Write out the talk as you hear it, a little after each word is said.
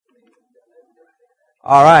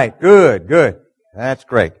All right, good. That's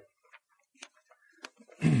great.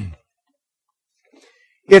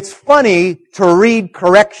 It's funny to read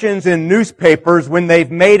corrections in newspapers when they've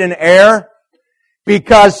made an error,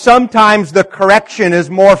 because sometimes the correction is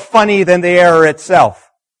more funny than the error itself.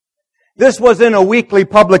 This was in a weekly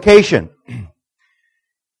publication.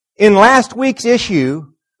 In last week's issue,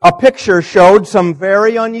 a picture showed some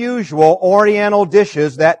very unusual Oriental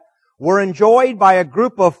dishes that were enjoyed by a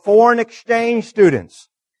group of foreign exchange students.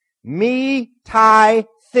 Mi Tai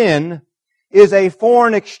Thin is a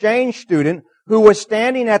foreign exchange student who was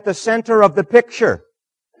standing at the center of the picture.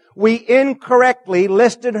 We incorrectly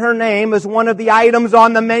listed her name as one of the items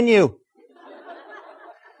on the menu.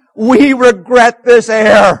 We regret this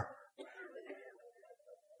error.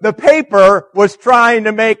 The paper was trying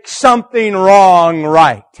to make something wrong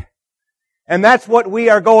right. And that's what we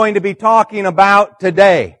are going to be talking about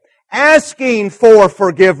today. Asking for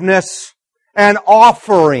forgiveness and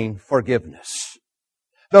offering forgiveness.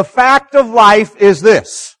 The fact of life is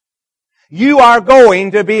this. You are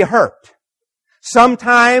going to be hurt.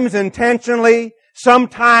 Sometimes intentionally,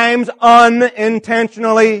 sometimes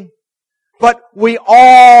unintentionally, but we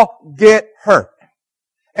all get hurt.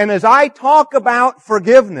 And as I talk about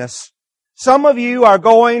forgiveness, some of you are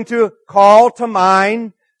going to call to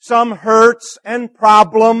mind some hurts and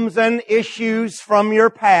problems and issues from your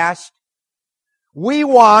past. We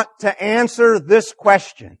want to answer this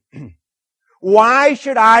question. Why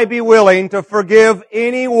should I be willing to forgive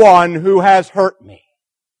anyone who has hurt me?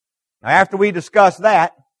 Now, after we discuss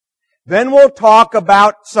that, then we'll talk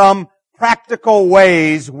about some practical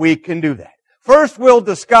ways we can do that. First, we'll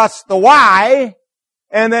discuss the why,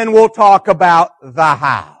 and then we'll talk about the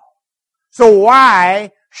how. So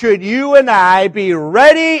why should you and I be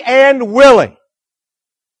ready and willing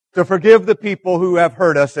to forgive the people who have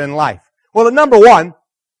hurt us in life? Well, at number one,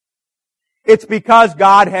 it's because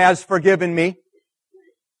God has forgiven me.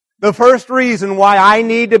 The first reason why I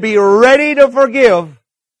need to be ready to forgive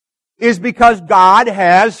is because God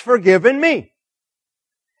has forgiven me.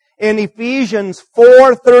 In Ephesians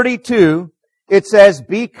 4:32, it says,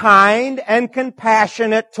 "Be kind and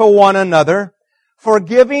compassionate to one another,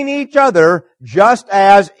 forgiving each other just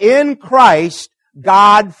as in Christ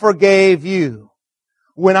God forgave you."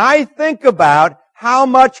 When I think about how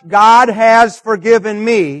much God has forgiven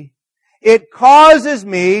me, it causes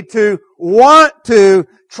me to want to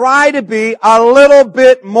try to be a little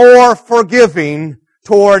bit more forgiving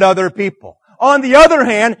toward other people. On the other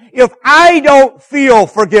hand, if I don't feel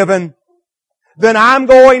forgiven, then I'm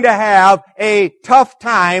going to have a tough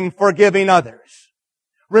time forgiving others.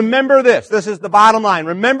 Remember this. This is the bottom line.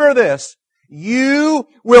 Remember this. You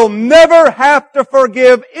will never have to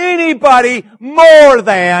forgive anybody more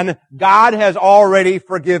than God has already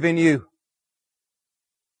forgiven you.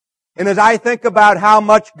 And as I think about how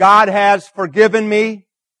much God has forgiven me,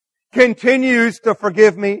 continues to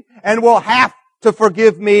forgive me, and will have to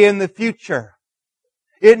forgive me in the future,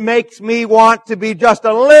 it makes me want to be just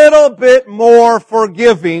a little bit more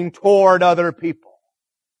forgiving toward other people.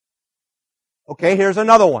 Okay, here's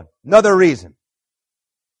another one. Another reason.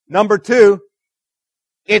 Number two,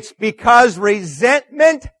 it's because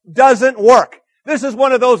resentment doesn't work. This is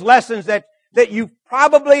one of those lessons that you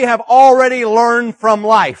probably have already learned from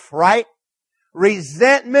life, right?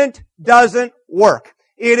 Resentment doesn't work.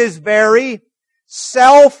 It is very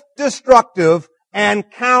self-destructive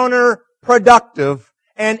and counterproductive.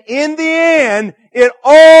 And in the end, it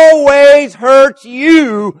always hurts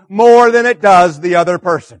you more than it does the other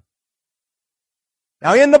person.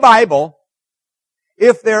 Now, in the Bible,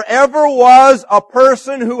 if there ever was a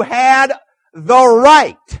person who had the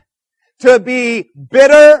right to be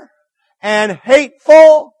bitter and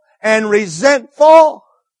hateful and resentful,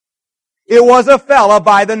 it was a fella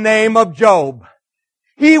by the name of Job.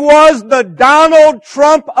 He was the Donald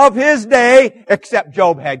Trump of his day, except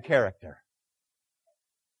Job had character.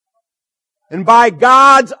 And by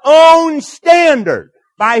God's own standard,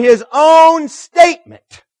 by His own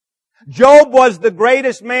statement, Job was the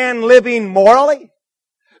greatest man living morally,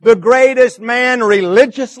 the greatest man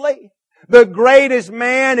religiously, the greatest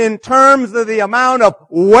man in terms of the amount of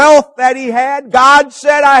wealth that he had. God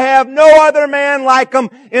said, "I have no other man like him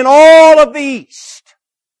in all of the East."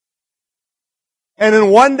 And in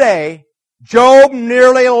one day, Job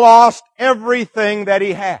nearly lost everything that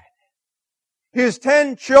he had. His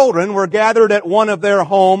 10 children were gathered at one of their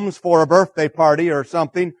homes for a birthday party or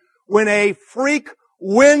something when a freak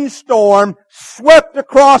windstorm swept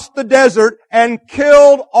across the desert and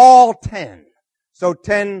killed all 10. So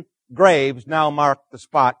 10 graves now mark the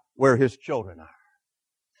spot where his children are.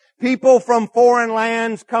 People from foreign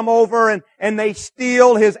lands come over and they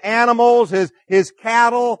steal his animals, his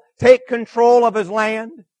cattle, take control of his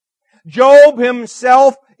land. Job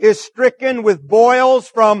himself is stricken with boils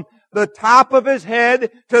from the top of his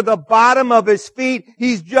head to the bottom of his feet.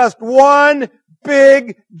 He's just one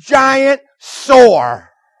big, giant sore.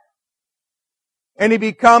 And he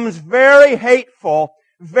becomes very hateful,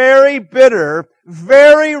 very bitter,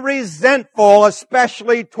 very resentful,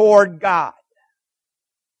 especially toward God.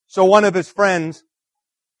 So one of his friends,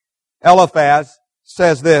 Eliphaz,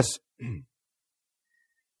 says this,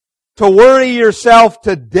 to worry yourself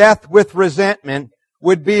to death with resentment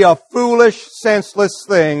would be a foolish, senseless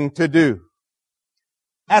thing to do.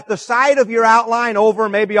 At the side of your outline over,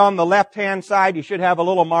 maybe on the left-hand side, you should have a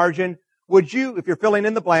little margin. Would you, if you're filling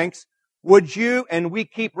in the blanks, would you, and we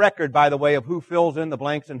keep record, by the way, of who fills in the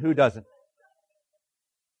blanks and who doesn't.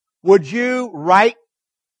 Would you write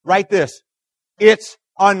this? It's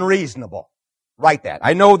unreasonable. Write that.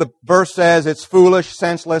 I know the verse says it's foolish,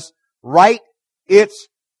 senseless. Write, it's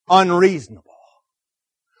unreasonable.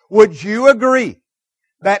 Would you agree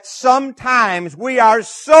that sometimes we are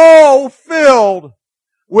so filled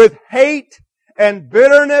with hate and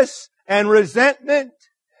bitterness and resentment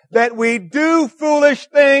that we do foolish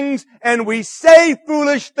things and we say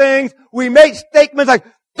foolish things? We make statements like,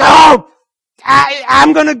 oh,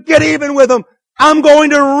 I'm going to get even with him. I'm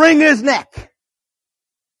going to wring his neck.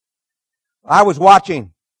 I was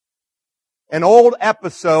watching an old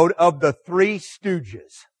episode of The Three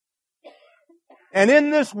Stooges. And in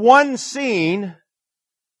this one scene,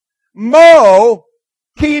 Moe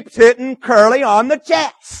keeps hitting Curly on the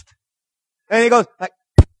chest. And he goes, like,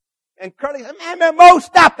 and Curly says, man, Moe,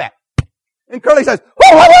 stop that. And Curly says,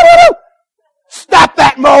 whoa, whoa, whoa, whoa, stop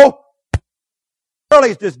that, Moe.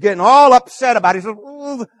 Curly's just getting all upset about it. He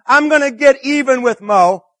says, I'm going to get even with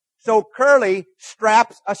Moe. So Curly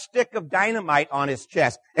straps a stick of dynamite on his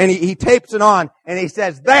chest, and he tapes it on, and he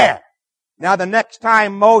says, there! Now the next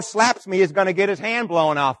time Moe slaps me, he's going to get his hand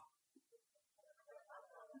blown off.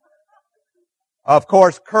 Of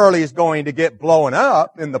course, Curly is going to get blown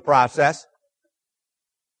up in the process.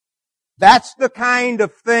 That's the kind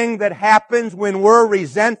of thing that happens when we're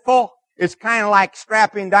resentful. It's kind of like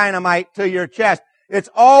strapping dynamite to your chest. It's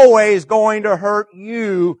always going to hurt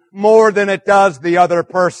you more than it does the other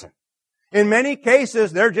person. In many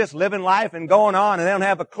cases, they're just living life and going on, and they don't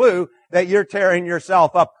have a clue that you're tearing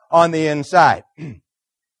yourself up on the inside.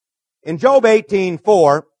 In Job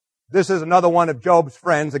 18:4, this is another one of Job's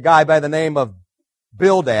friends, a guy by the name of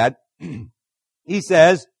Bildad. He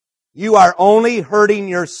says, you are only hurting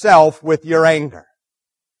yourself with your anger.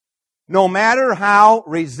 No matter how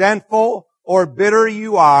resentful or bitter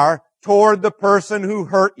you are toward the person who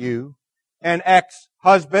hurt you, an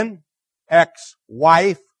ex-husband,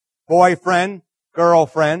 ex-wife, boyfriend,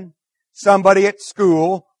 girlfriend, somebody at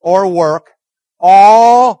school or work,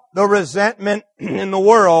 all the resentment in the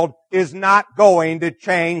world is not going to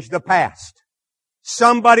change the past.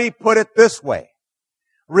 Somebody put it this way.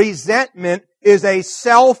 Resentment is a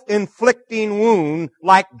self-inflicting wound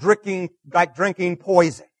like drinking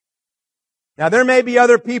poison. Now there may be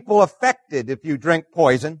other people affected if you drink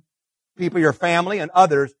poison, people, your family and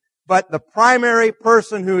others, but the primary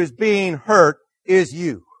person who is being hurt is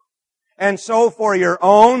you. And so for your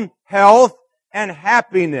own health and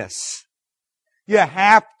happiness, you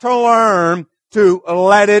have to learn to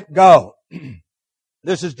let it go.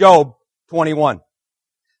 This is Job 21.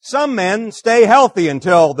 Some men stay healthy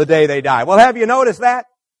until the day they die. Well, have you noticed that?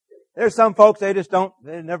 There's some folks, they've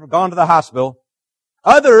never gone to the hospital.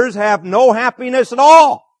 Others have no happiness at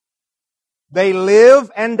all. They live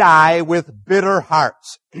and die with bitter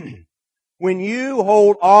hearts. When you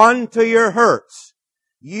hold on to your hurts,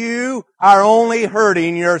 you are only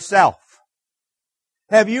hurting yourself.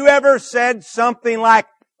 Have you ever said something like,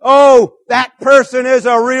 oh, that person is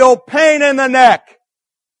a real pain in the neck?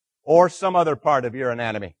 Or some other part of your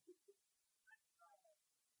anatomy.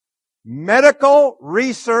 Medical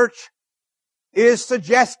research is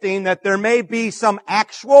suggesting that there may be some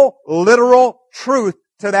actual, literal truth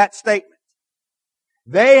to that statement.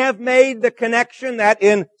 They have made the connection that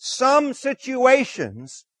in some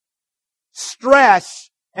situations, stress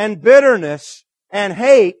and bitterness and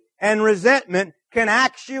hate and resentment can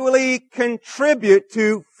actually contribute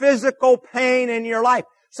to physical pain in your life.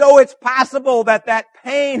 So it's possible that that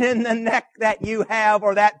pain in the neck that you have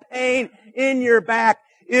or that pain in your back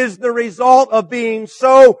is the result of being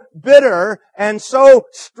so bitter and so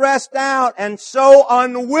stressed out and so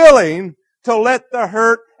unwilling to let the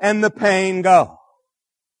hurt and the pain go.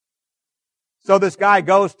 So this guy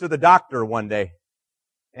goes to the doctor one day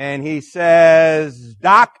and he says,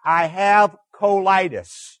 Doc, I have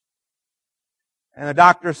colitis. And the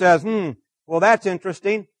doctor says, well, that's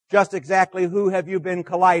interesting. Just exactly who have you been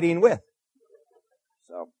colliding with?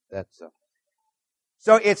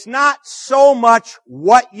 So it's not so much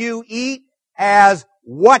what you eat as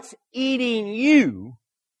what's eating you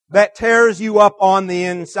that tears you up on the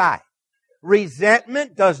inside.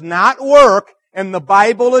 Resentment does not work, and the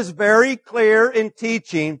Bible is very clear in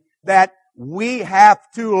teaching that we have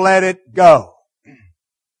to let it go.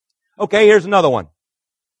 Okay, here's another one.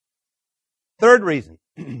 Third reason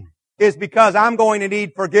is because I'm going to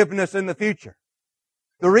need forgiveness in the future.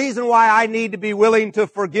 The reason why I need to be willing to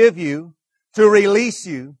forgive you, to release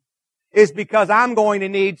you, is because I'm going to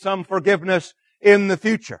need some forgiveness in the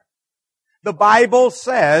future. The Bible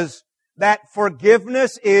says that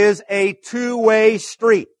forgiveness is a two-way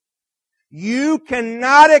street. You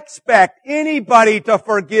cannot expect anybody to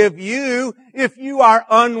forgive you if you are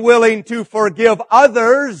unwilling to forgive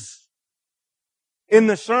others. In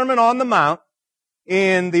the Sermon on the Mount,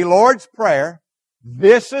 in the Lord's Prayer,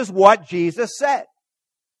 this is what Jesus said.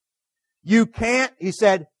 You can't, He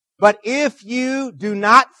said, but if you do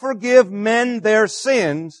not forgive men their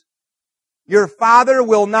sins, your Father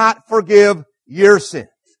will not forgive your sins.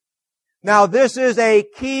 Now this is a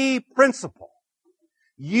key principle.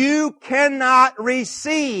 You cannot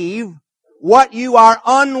receive what you are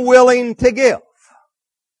unwilling to give.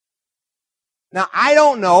 Now I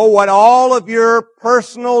don't know what all of your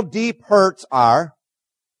personal deep hurts are,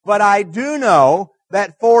 but I do know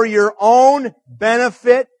that for your own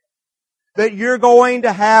benefit, that you're going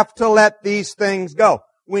to have to let these things go.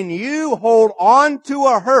 When you hold on to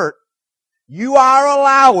a hurt, you are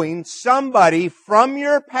allowing somebody from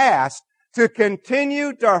your past to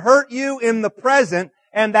continue to hurt you in the present,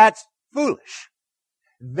 and that's foolish.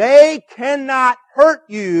 They cannot hurt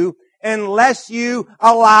you unless you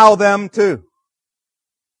allow them to.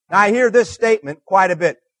 Now I hear this statement quite a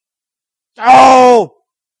bit. Oh,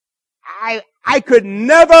 I could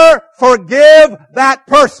never forgive that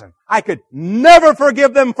person. I could never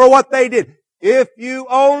forgive them for what they did. If you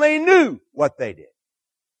only knew what they did.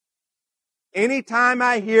 Anytime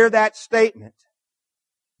I hear that statement,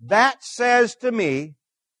 that says to me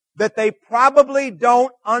that they probably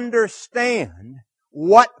don't understand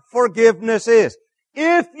what forgiveness is.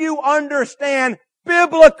 If you understand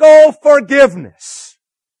biblical forgiveness,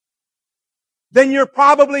 then you're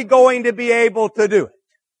probably going to be able to do it.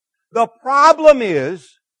 The problem is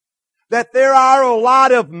that there are a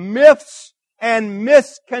lot of myths and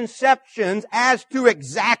misconceptions as to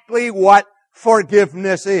exactly what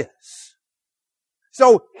forgiveness is.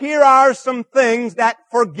 So here are some things that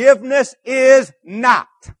forgiveness is not.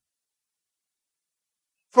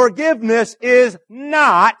 Forgiveness is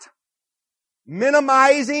not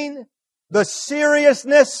minimizing the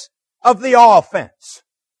seriousness of the offense.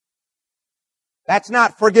 That's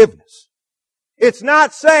not forgiveness. It's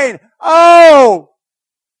not saying, oh,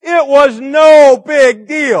 it was no big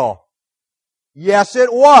deal. Yes,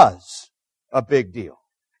 it was a big deal.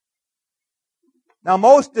 Now,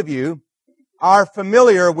 most of you are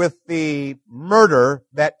familiar with the murder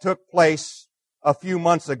that took place a few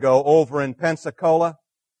months ago over in Pensacola.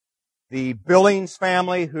 The Billings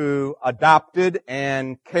family, who adopted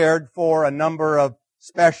and cared for a number of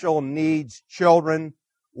special needs children,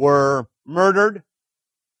 were murdered.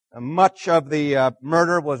 Much of the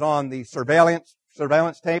murder was on the surveillance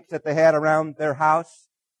tapes that they had around their house.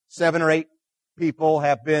 7 or 8 people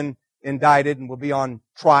have been indicted and will be on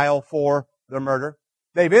trial for the murder.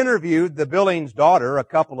 They've interviewed the Billings daughter a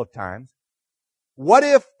couple of times. What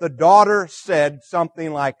if the daughter said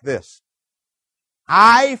something like this?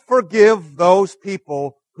 I forgive those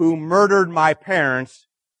people who murdered my parents,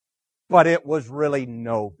 but it was really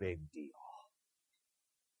no big deal.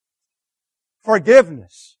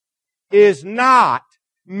 Forgiveness is not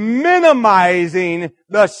minimizing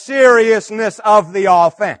the seriousness of the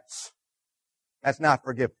offense. That's not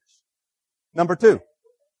forgiveness. Number 2,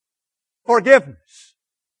 forgiveness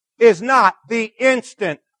is not the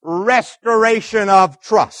instant restoration of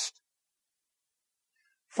trust.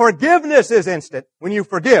 Forgiveness is instant. When you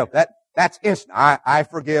forgive, that's instant. I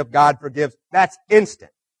forgive, God forgives. That's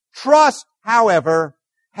instant. Trust, however,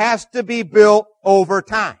 has to be built over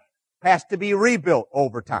time. Has to be rebuilt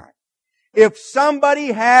over time. If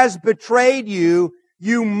somebody has betrayed you,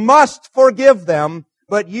 you must forgive them,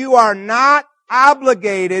 but you are not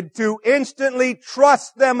obligated to instantly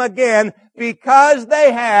trust them again because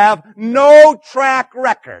they have no track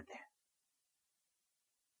record.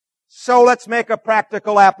 So let's make a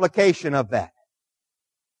practical application of that.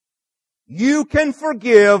 You can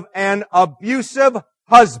forgive an abusive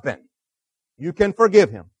husband. You can forgive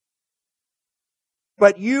him.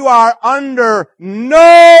 but you are under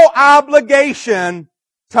no obligation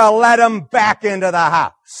to let them back into the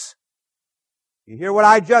house. You hear what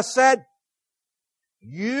I just said?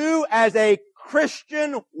 You as a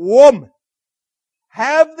Christian woman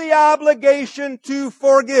have the obligation to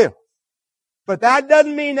forgive. But that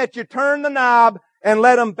doesn't mean that you turn the knob and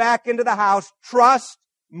let them back into the house. Trust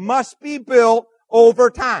must be built over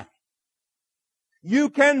time. You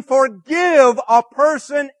can forgive a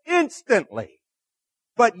person instantly,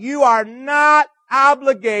 but you are not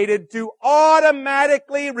obligated to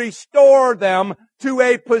automatically restore them to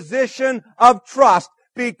a position of trust,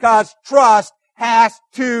 because trust has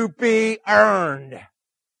to be earned.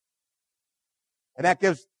 And that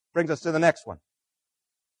brings us to the next one.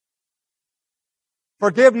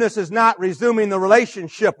 Forgiveness is not resuming the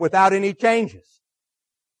relationship without any changes.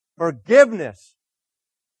 Forgiveness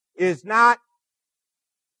is not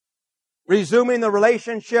resuming the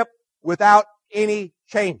relationship without any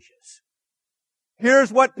changes.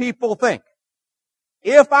 Here's what people think.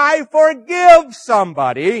 If I forgive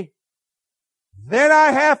somebody, then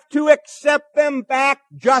I have to accept them back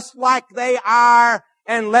just like they are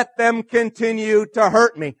and let them continue to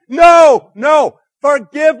hurt me. No, no.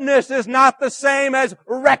 Forgiveness is not the same as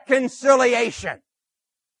reconciliation.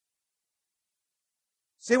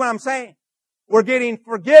 See what I'm saying? We're getting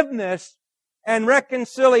forgiveness and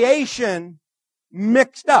reconciliation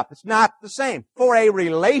mixed up. It's not the same. For a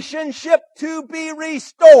relationship to be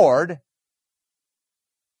restored,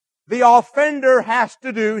 the offender has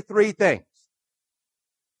to do three things.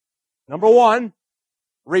 Number one,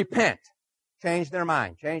 repent. Change their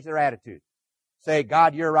mind. Change their attitude. Say,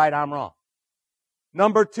 God, you're right, I'm wrong.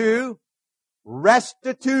 Number two,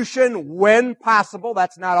 restitution when possible.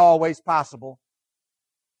 That's not always possible.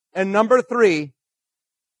 And number three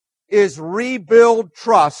is rebuild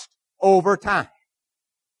trust over time.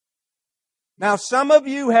 Now, some of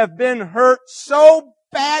you have been hurt so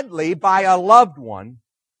badly by a loved one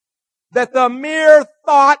that the mere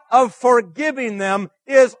thought of forgiving them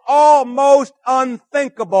is almost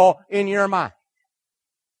unthinkable in your mind.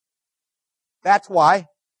 That's why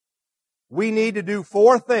we need to do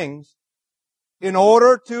four things in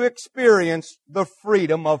order to experience the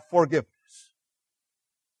freedom of forgiveness.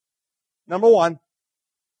 Number one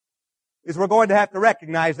is we're going to have to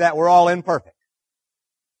recognize that we're all imperfect.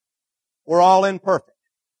 We're all imperfect.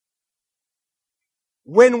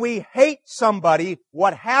 When we hate somebody,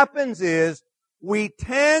 what happens is we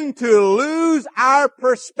tend to lose our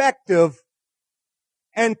perspective,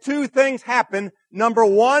 and two things happen. Number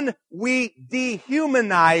one, we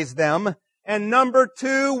dehumanize them, and number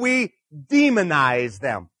two, we demonize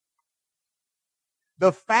them.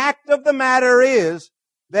 The fact of the matter is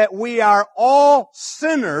that we are all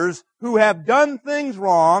sinners who have done things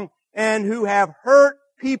wrong and who have hurt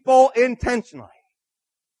people intentionally.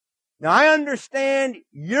 Now, I understand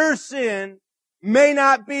your sin may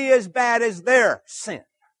not be as bad as their sin.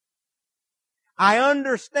 I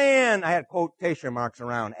understand, I had quotation marks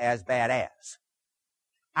around as bad as.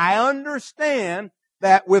 I understand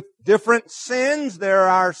that with different sins, there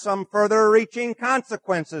are some further reaching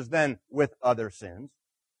consequences than with other sins.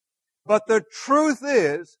 But the truth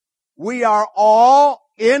is, we are all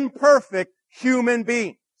imperfect human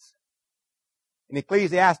beings. In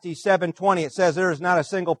Ecclesiastes 7:20, it says, there is not a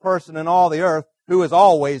single person in all the earth who is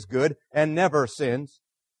always good and never sins.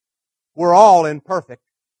 We're all imperfect.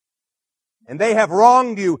 And they have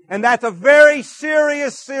wronged you. And that's a very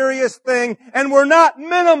serious, serious thing. And we're not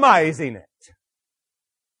minimizing it.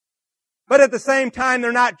 But at the same time,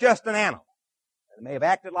 they're not just an animal. They may have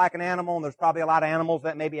acted like an animal, and there's probably a lot of animals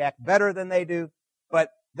that maybe act better than they do. But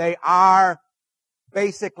they are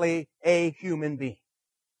basically a human being.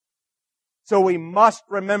 So we must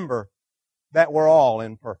remember that we're all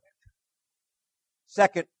imperfect.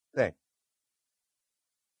 Second thing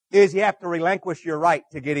is you have to relinquish your right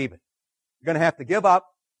to get even. You're going to have to give up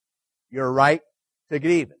your right to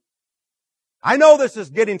get even. I know this is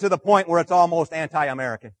getting to the point where it's almost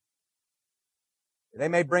anti-American. They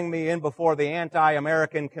may bring me in before the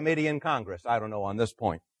anti-American committee in Congress. I don't know on this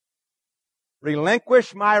point.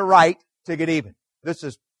 Relinquish my right to get even. This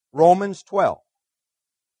is Romans 12.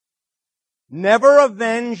 Never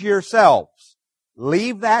avenge yourselves.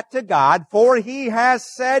 Leave that to God, for He has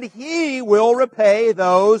said He will repay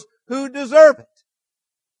those who deserve it.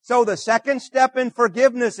 So the second step in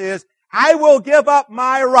forgiveness is, I will give up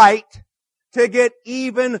my right to get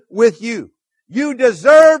even with you. You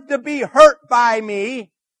deserve to be hurt by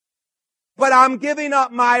me, but I'm giving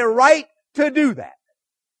up my right to do that.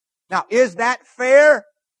 Now, is that fair?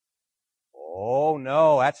 Oh,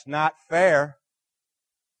 no, that's not fair.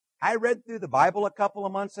 I read through the Bible a couple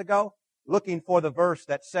of months ago, looking for the verse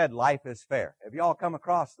that said life is fair. Have you all come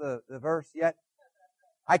across the verse yet?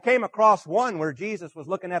 I came across one where Jesus was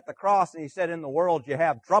looking at the cross and He said, in the world you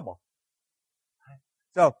have trouble.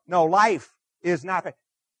 So, no, life is not fair.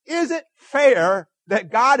 Is it fair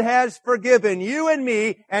that God has forgiven you and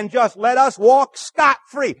me and just let us walk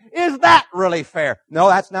scot-free? Is that really fair? No,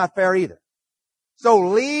 that's not fair either. So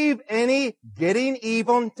leave any getting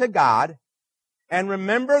even to God and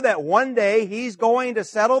remember that one day He's going to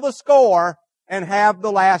settle the score and have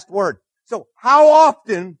the last word. So how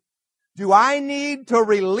often do I need to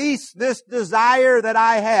release this desire that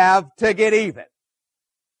I have to get even?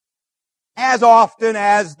 As often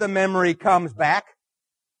as the memory comes back.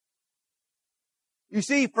 You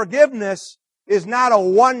see, forgiveness is not a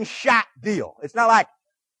one-shot deal. It's not like,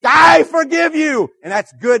 I forgive you! And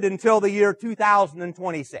that's good until the year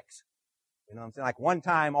 2026. You know what I'm saying? Like one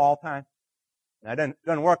time, all time. Now, it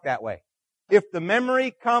doesn't work that way. If the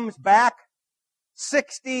memory comes back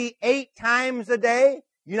 68 times a day,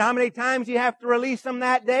 you know how many times you have to release them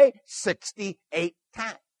that day? 68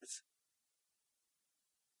 times.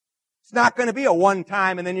 It's not going to be a one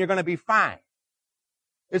time and then you're going to be fine.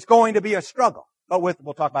 It's going to be a struggle. But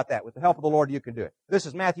we'll talk about that. With the help of the Lord, you can do it. This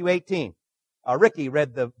is Matthew 18. Ricky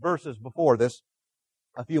read the verses before this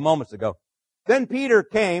a few moments ago. Then Peter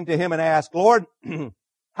came to Him and asked, Lord,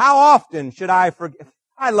 how often should I forgive?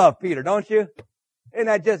 I love Peter, don't you? Isn't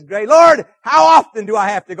that just great? Lord, how often do I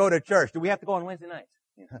have to go to church? Do we have to go on Wednesday nights?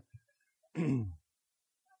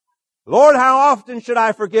 Lord, how often should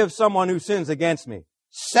I forgive someone who sins against me?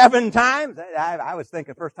 7 times? I was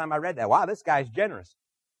thinking first time I read that, wow, this guy's generous.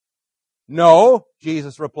 No,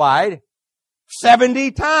 Jesus replied,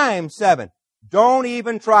 70 times 7. Don't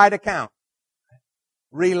even try to count.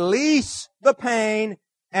 Release the pain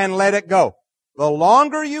and let it go. The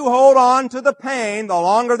longer you hold on to the pain, the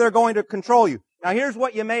longer they're going to control you. Now here's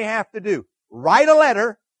what you may have to do. Write a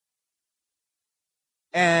letter,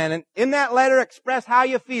 and in that letter express how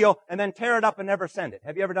you feel, and then tear it up and never send it.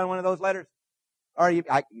 Have you ever done one of those letters? Or you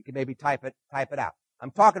can maybe type it out.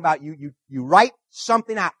 I'm talking about you write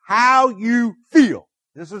something out, how you feel.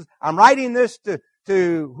 I'm writing this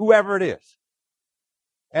to whoever it is.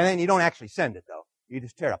 And then you don't actually send it though. You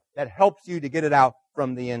just tear it up. That helps you to get it out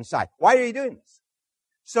from the inside. Why are you doing this?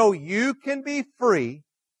 So you can be free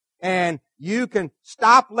and you can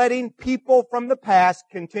stop letting people from the past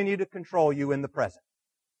continue to control you in the present.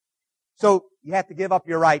 So you have to give up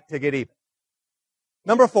your right to get even.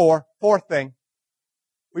 Number 4, fourth thing,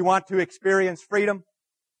 we want to experience freedom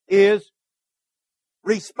is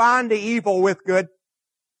respond to evil with good.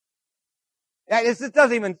 That's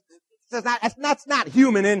not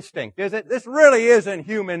human instinct, is it? This really isn't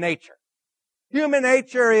human nature. Human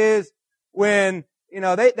nature is when,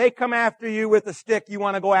 they come after you with a stick, you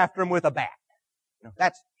want to go after them with a bat.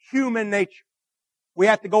 That's human nature. We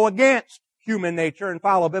have to go against human nature and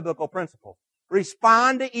follow biblical principles.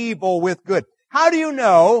 Respond to evil with good. How do you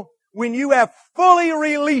know when you have fully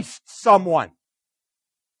released someone?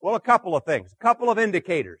 Well, a couple of things, a couple of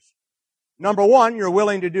indicators. Number 1, you're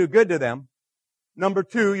willing to do good to them. Number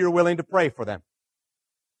 2, you're willing to pray for them.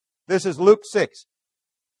 This is Luke 6.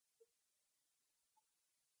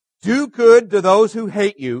 Do good to those who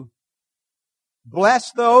hate you.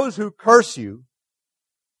 Bless those who curse you.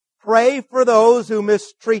 Pray for those who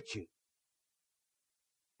mistreat you.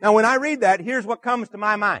 Now, when I read that, here's what comes to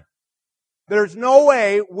my mind. There's no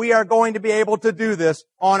way we are going to be able to do this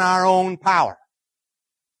on our own power.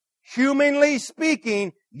 Humanly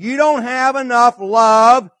speaking, you don't have enough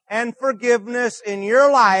love and forgiveness in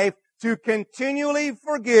your life to continually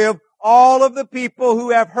forgive all of the people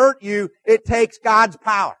who have hurt you. It takes God's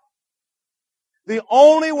power. The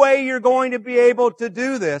only way you're going to be able to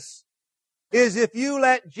do this is if you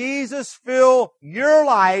let Jesus fill your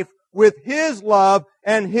life with His love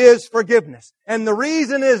and His forgiveness. And the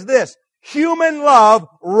reason is this: human love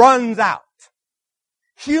runs out.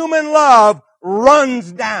 Human love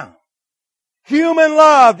runs down. Human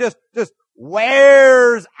love just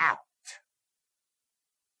wears out.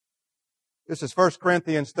 This is 1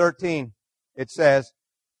 Corinthians 13. It says,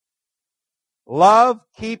 love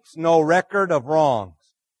keeps no record of wrongs.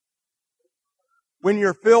 When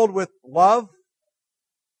you're filled with love,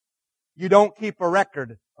 you don't keep a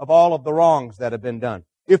record of all of the wrongs that have been done.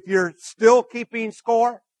 If you're still keeping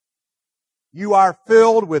score, you are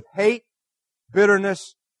filled with hate,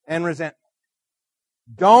 bitterness, and resentment.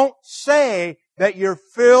 Don't say that you're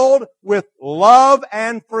filled with love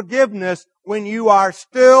and forgiveness when you are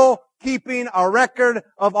still keeping a record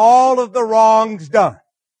of all of the wrongs done.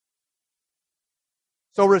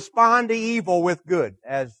 So respond to evil with good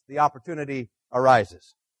as the opportunity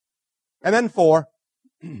arises. And then 4,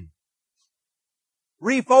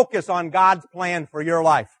 refocus on God's plan for your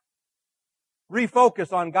life.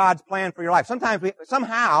 Refocus on God's plan for your life.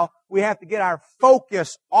 Somehow we have to get our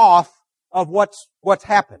focus off of what's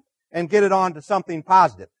happened and get it on to something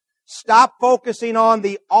positive. Stop focusing on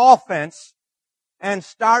the offense and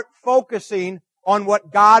start focusing on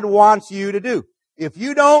what God wants you to do. If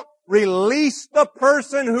you don't release the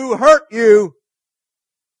person who hurt you,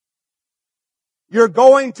 you're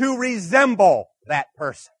going to resemble that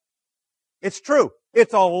person. It's true.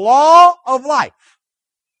 It's a law of life.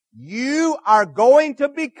 You are going to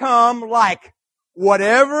become like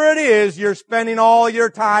whatever it is you're spending all your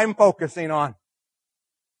time focusing on.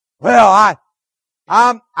 Well,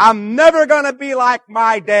 I'm never going to be like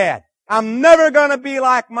my dad. I'm never going to be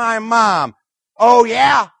like my mom. Oh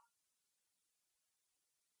yeah?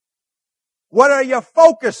 What are you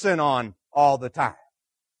focusing on all the time?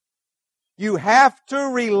 You have to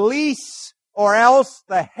release, or else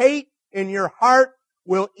the hate in your heart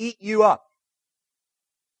will eat you up.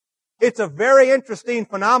 It's a very interesting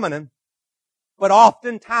phenomenon, but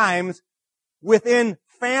oftentimes within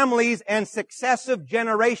families and successive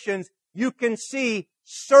generations, you can see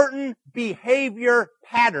certain behavior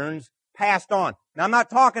patterns passed on. Now, I'm not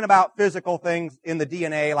talking about physical things in the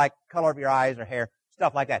DNA like color of your eyes or hair,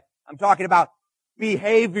 stuff like that. I'm talking about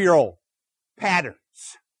behavioral patterns.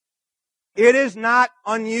 It is not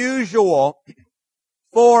unusual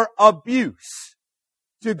for abuse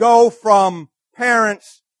to go from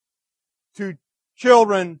parents to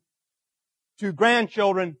children to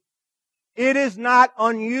grandchildren. It is not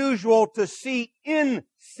unusual to see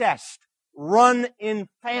incest run in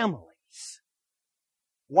families.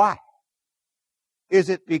 Why? Is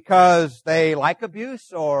it because they like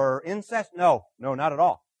abuse or incest? No, not at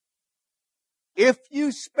all. If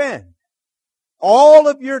you spend all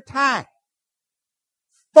of your time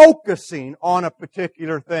focusing on a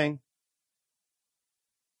particular thing,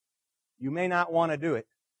 you may not want to do it,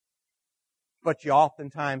 but you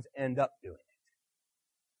oftentimes end up doing it.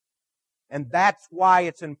 And that's why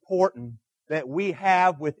it's important that we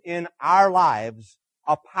have within our lives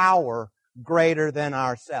a power greater than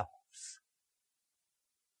ourselves.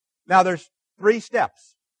 Now there's 3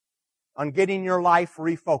 steps on getting your life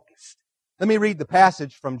refocused. Let me read the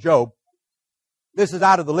passage from Job. This is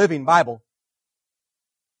out of the Living Bible.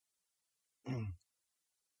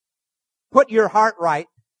 Put your heart right.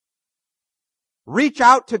 Reach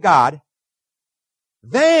out to God.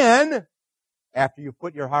 Then, after you've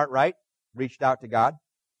put your heart right, reached out to God,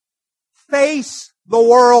 face the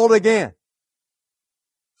world again.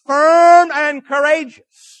 Firm and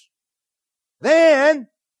courageous. Then,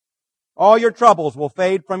 all your troubles will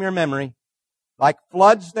fade from your memory like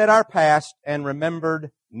floods that are past and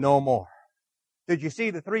remembered no more. Did you see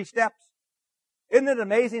the 3 steps? Isn't it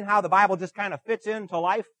amazing how the Bible just kind of fits into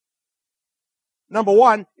life? Number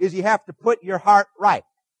 1 is you have to put your heart right.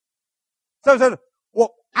 So,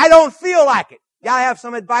 well, I don't feel like it. Yeah, I have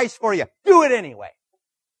some advice for you. Do it anyway.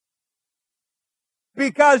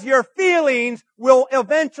 Because your feelings will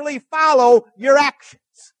eventually follow your actions.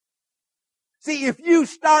 See, if you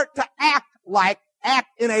start to act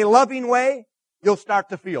in a loving way, you'll start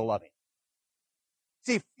to feel loving.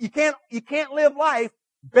 See, you can't live life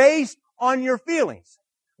based on your feelings.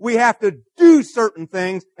 We have to do certain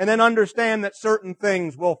things and then understand that certain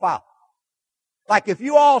things will follow. Like if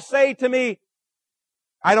you all say to me,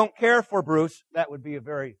 I don't care for Bruce, that would be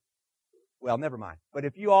well, never mind. But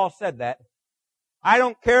if you all said that, I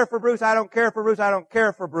don't care for Bruce, I don't care for Bruce, I don't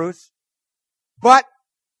care for Bruce, but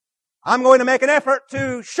I'm going to make an effort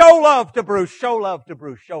to show love to Bruce, show love to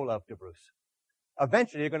Bruce, show love to Bruce.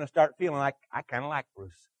 Eventually you're going to start feeling like, I kind of like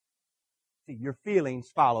Bruce. See, your feelings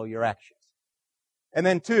follow your actions. And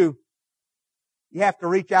then 2, you have to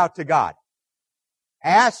reach out to God.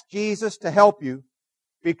 Ask Jesus to help you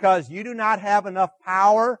because you do not have enough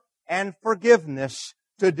power and forgiveness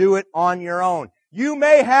to do it on your own. You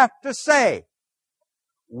may have to say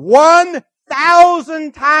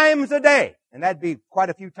 1,000 times a day, and that'd be quite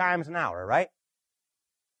a few times an hour, right?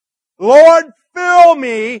 Lord, fill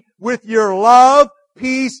me with your love,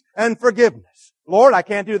 peace, and forgiveness. Lord, I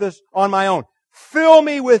can't do this on my own. Fill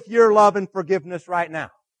me with your love and forgiveness right now.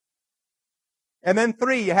 And then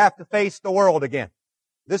 3, you have to face the world again.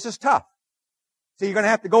 This is tough. So you're going to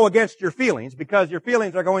have to go against your feelings because your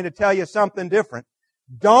feelings are going to tell you something different.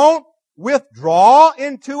 Don't withdraw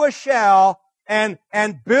into a shell and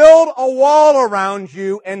build a wall around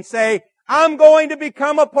you and say, I'm going to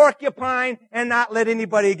become a porcupine and not let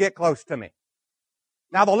anybody get close to me.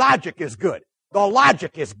 Now the logic is good. The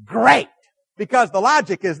logic is great because the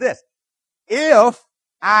logic is this. If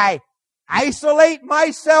I isolate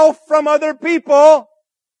myself from other people,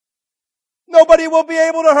 Nobody will be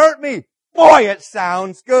able to hurt me. Boy, it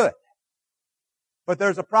sounds good. But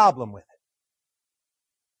there's a problem with it.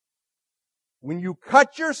 When you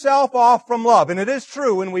cut yourself off from love, and it is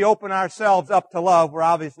true when we open ourselves up to love, we're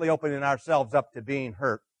obviously opening ourselves up to being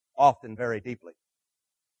hurt, often very deeply.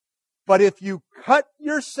 But if you cut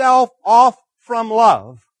yourself off from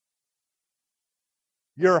love,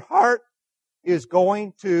 your heart is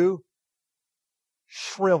going to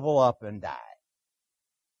shrivel up and die.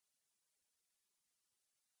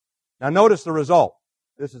 Now notice the result.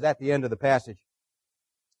 This is at the end of the passage.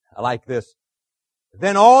 I like this.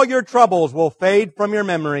 Then all your troubles will fade from your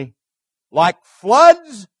memory like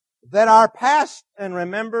floods that are past and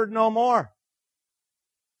remembered no more.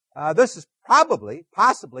 This is possibly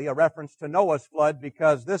a reference to Noah's flood,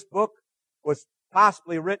 because this book was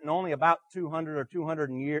possibly written only about 200 or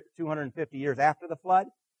 250 years after the flood.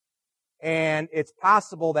 And it's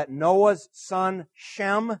possible that Noah's son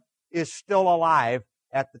Shem is still alive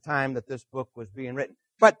at the time that this book was being written.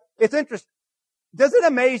 But it's interesting. Does it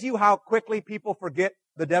amaze you how quickly people forget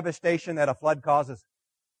the devastation that a flood causes?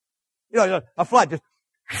 You know, a flood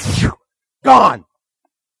just gone.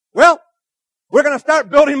 Well, we're going to start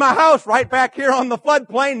building my house right back here on the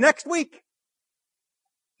floodplain next week.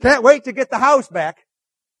 Can't wait to get the house back.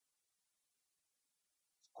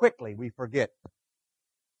 Quickly we forget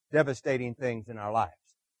devastating things in our lives.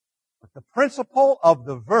 But the principle of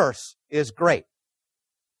the verse is great.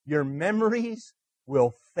 Your memories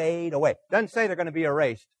will fade away. Doesn't say they're going to be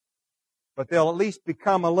erased, but they'll at least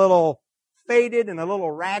become a little faded and a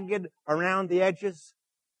little ragged around the edges,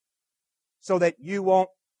 so that you won't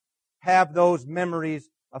have those memories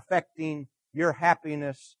affecting your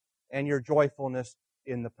happiness and your joyfulness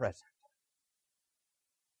in the present.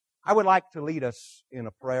 I would like to lead us in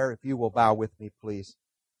a prayer, if you will bow with me, please.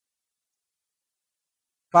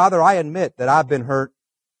 Father, I admit that I've been hurt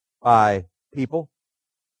by people,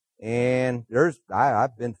 and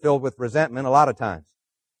I've been filled with resentment a lot of times.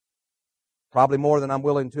 Probably more than I'm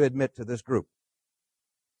willing to admit to this group.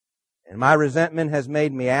 And my resentment has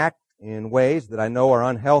made me act in ways that I know are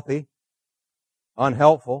unhealthy,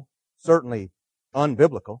 unhelpful, certainly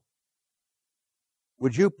unbiblical.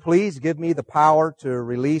 Would you please give me the power to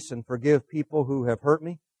release and forgive people who have hurt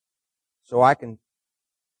me, so I can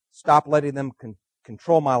stop letting them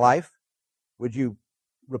control my life? Would you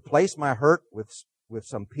replace my hurt with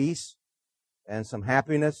some peace and some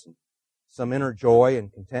happiness, some inner joy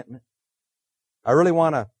and contentment? I really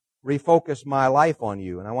want to refocus my life on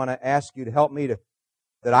you, and I want to ask you to help me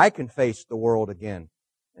that I can face the world again.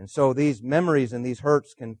 And so these memories and these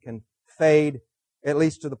hurts can fade, at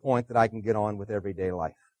least to the point that I can get on with everyday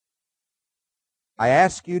life. I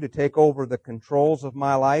ask you to take over the controls of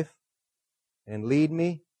my life and lead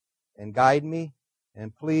me and guide me,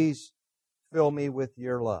 and please fill me with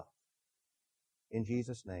your love. In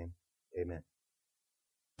Jesus' name, amen.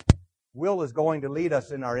 Will is going to lead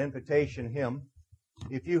us in our invitation hymn.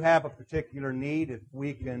 If you have a particular need, if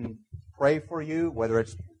we can pray for you, whether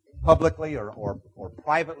it's publicly or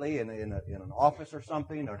privately in an office or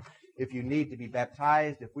something, or if you need to be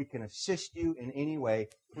baptized, if we can assist you in any way,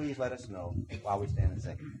 please let us know while we stand and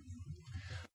sing.